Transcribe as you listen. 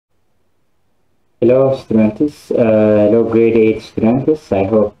Hello students, hello grade 8 students. I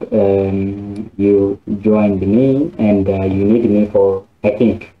hope you joined me and you need me for, I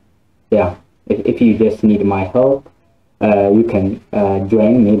think, yeah, if you just need my help, you can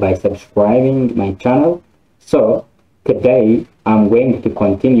join me by subscribing my channel. So today I'm going to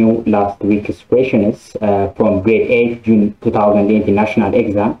continue last week's questions from grade 8 June 2018 national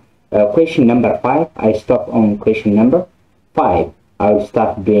exam. Question number 5, I stopped on question number 5. I'll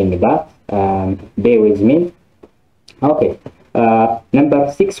start doing that. Bear with me. Okay.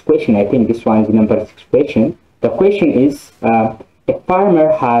 Number 6 question. I think this one is number 6 question. The question is, a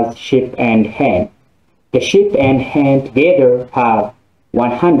farmer has sheep and hen. The sheep and hen together have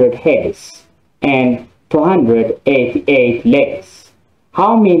 100 heads and 288 legs.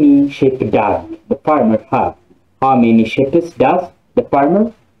 How many sheep does the farmer have? How many sheep does the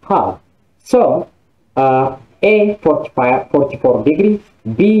farmer have? So, A 44 degree,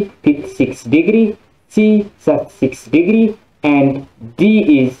 B 56 degree, C 36 degree, and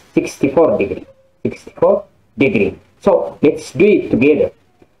D is 64 degree. 64 degree. So let's do it together.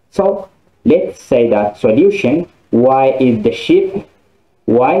 So let's say that solution: Y is the sheep,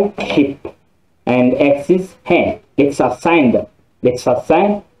 Y sheep, and X is hen. Let's assign them. Let's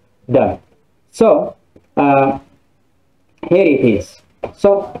assign them. So here it is.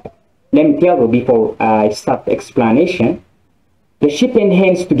 So let me tell you before I start the explanation. The sheep and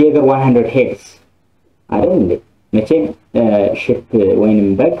hens together 100 heads. I don't know. መቼም sheep ወይንም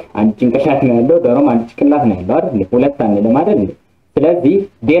በግ አንድ ጭንቅላት ነው ያለው፣ ዶሮም አንድ ጭንቅላት ነው ያለው አይደል? ሁለት አንልም አይደል? ስለዚህ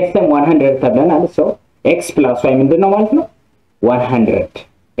ዴርሰም 100 ተብለናል። ሶ x plus y ምንድነው ማለት ነው? 100.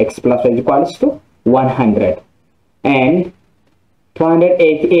 x plus y equals to 100 and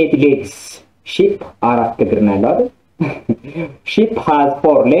 288 legs. sheep አራት እግር ነው ያለው አይደል? Sheep has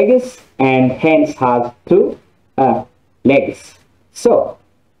 4 legs and hens has 2 legs. So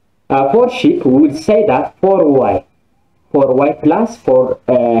for sheep we would say that 4y plus 4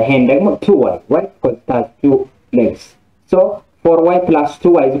 hen ደግሞ 2y, right? Because it has 2 legs. So 4y plus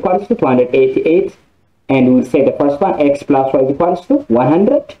 2y is equals to 288, and we will say the first one, x plus y is equals to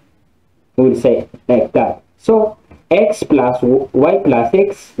 100. We will say like that. So x plus y plus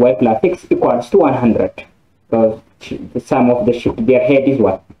x equals to 100. Because the sum of the sheep, their head is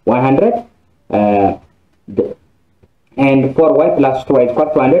what? 100. And 4y plus 2y is equal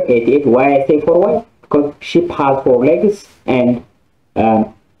to 288. Why I say 4y? Because sheep has 4 legs and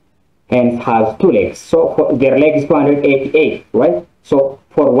hens has 2 legs. So their leg is 288, right? So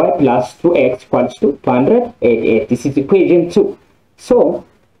 4y plus 2x equals to 288. This is equation 2. So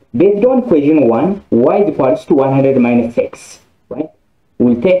based on equation 1, y is equals to 100 minus x, right?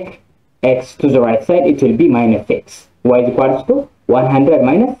 We'll take x to the right side, it will be minus x. Y is equals to 100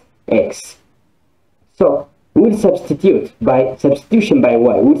 minus x. So we'll substitute by substitution by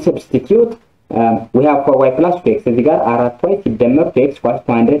y. We'll substitute. We have 4y plus 2x. እዚህ ጋር 4y ሲደመር 2x equals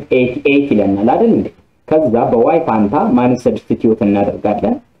 288 ይለናል አይደል እንዴ? ከዛ በy ፋንታ ማን ሰብስቲቲዩት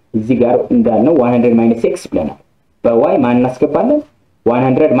እናደርጋለን? እዚህ ጋር እንዳልነው 100 minus x ብለናል። በy ማን እናስገባለን?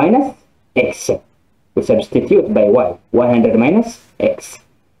 100 minus x. We substitute by y 100 minus x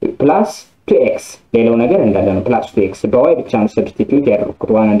plus 2x. ሌላው ነገር እንዳለ ነው plus 2x። በy ብቻ ነው ሰብስቲቲዩት ያደረኩት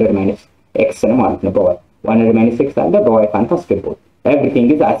 100 minus x ነው ማለት ነው። በy 100 minus x አለ፣ በy ፋንታ አስገባው። Everything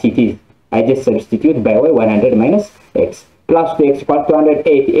is as it is. I just substitute by y 100 minus x plus 2x equals to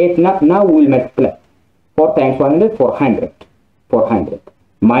 288. Now we will multiply 4 times 100, 400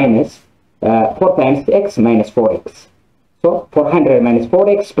 minus 4 times x minus 4x. So 400 minus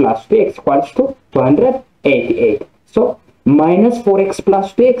 4x plus 2x equals to 288. So minus 4x plus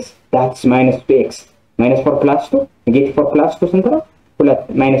 2x, that's minus 2x. Minus 4 plus 2, negative 4 plus 2 ስንት ነው?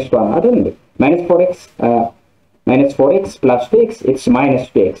 minus 1 አይደል እንዴ? minus 4x plus 2x, it's minus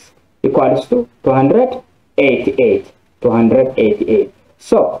 2x equals to 288.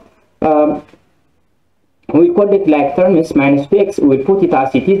 So we call it like term is minus 2x. We'll put it as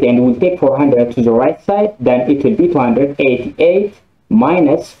it is and we'll take 400 to the right side. Then it will be 288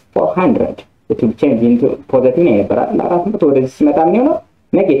 minus 400. It will change into positive number.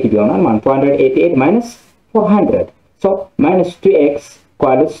 Negative 288 minus 400. So minus 2x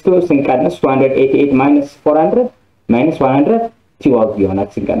equals to 288 minus 400 minus 100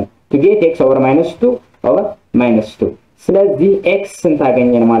 12 to get x over minus 2 over minus 2. ስለዚህ x ስንት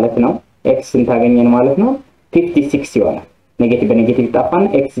አገኘን ማለት ነው? x ስንት አገኘን ማለት ነው? 56 ይሆናል። ኔጌቲቭ በኔጌቲቭ ጣፋን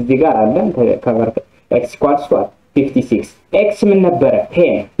x እዚህ ጋር አለ ከቨር x equals to 56. x ምን ነበረ?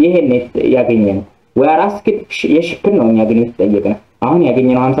 hen ይሄን ያገኘን ወራስ የሽፕ ነው እኛ ግን የተጠየቀን። አሁን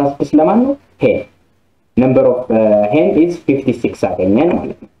ያገኘነው 56 ለማን ነው? hen number of hen is 56 አገኘን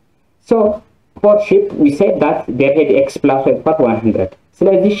ማለት ነው። So for sheep we said that their head x plus y equals 100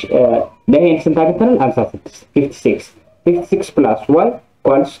 ስለዚህ ለሄን ስንት አግኝተናል 56 56 plus y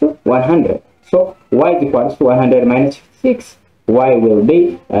equals to 100 so y is equals to 100 minus 56 y will be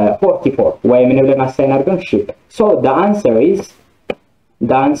 44 y ምን ብለን አሳይን አድርገን sheep so the answer is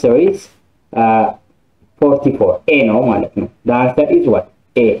 44 a ነው ማለት ነው the answer is what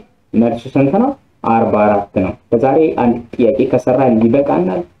a መልሱ ስንት ነው 44 ነው በዛሬ አንድ ጥያቄ ከሰራን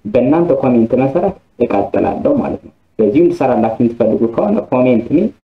ይበቃናል በእናንተ ኮሜንት መሰረት እቀጥላለሁ ማለት ነው በዚህም ሰራላችሁ የምትፈልጉ ከሆነ ኮሜንት ሚ